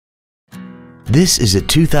This is a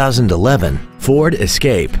 2011 Ford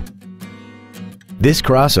Escape. This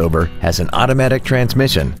crossover has an automatic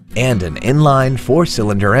transmission and an inline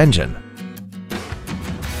 4-cylinder engine.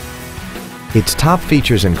 Its top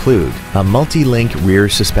features include a multi-link rear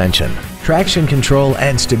suspension, traction control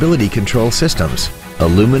and stability control systems,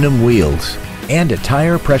 aluminum wheels, and a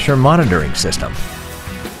tire pressure monitoring system.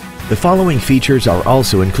 The following features are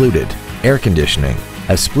also included: air conditioning,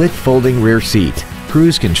 a split folding rear seat,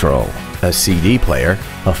 cruise control, a CD player,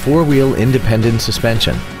 a 4-wheel independent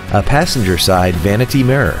suspension, a passenger side vanity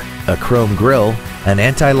mirror, a chrome grille, an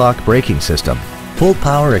anti-lock braking system, full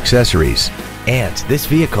power accessories, and this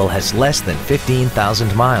vehicle has less than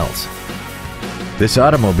 15,000 miles. This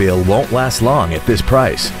automobile won't last long at this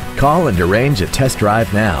price. Call and arrange a test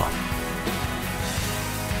drive now.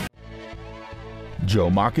 Joe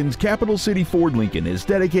Machens Capital City Ford Lincoln is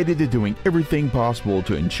dedicated to doing everything possible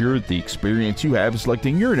to ensure that the experience you have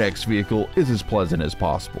selecting your next vehicle is as pleasant as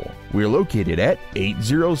possible. We're located at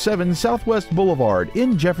 807 Southwest Boulevard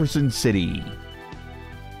in Jefferson City.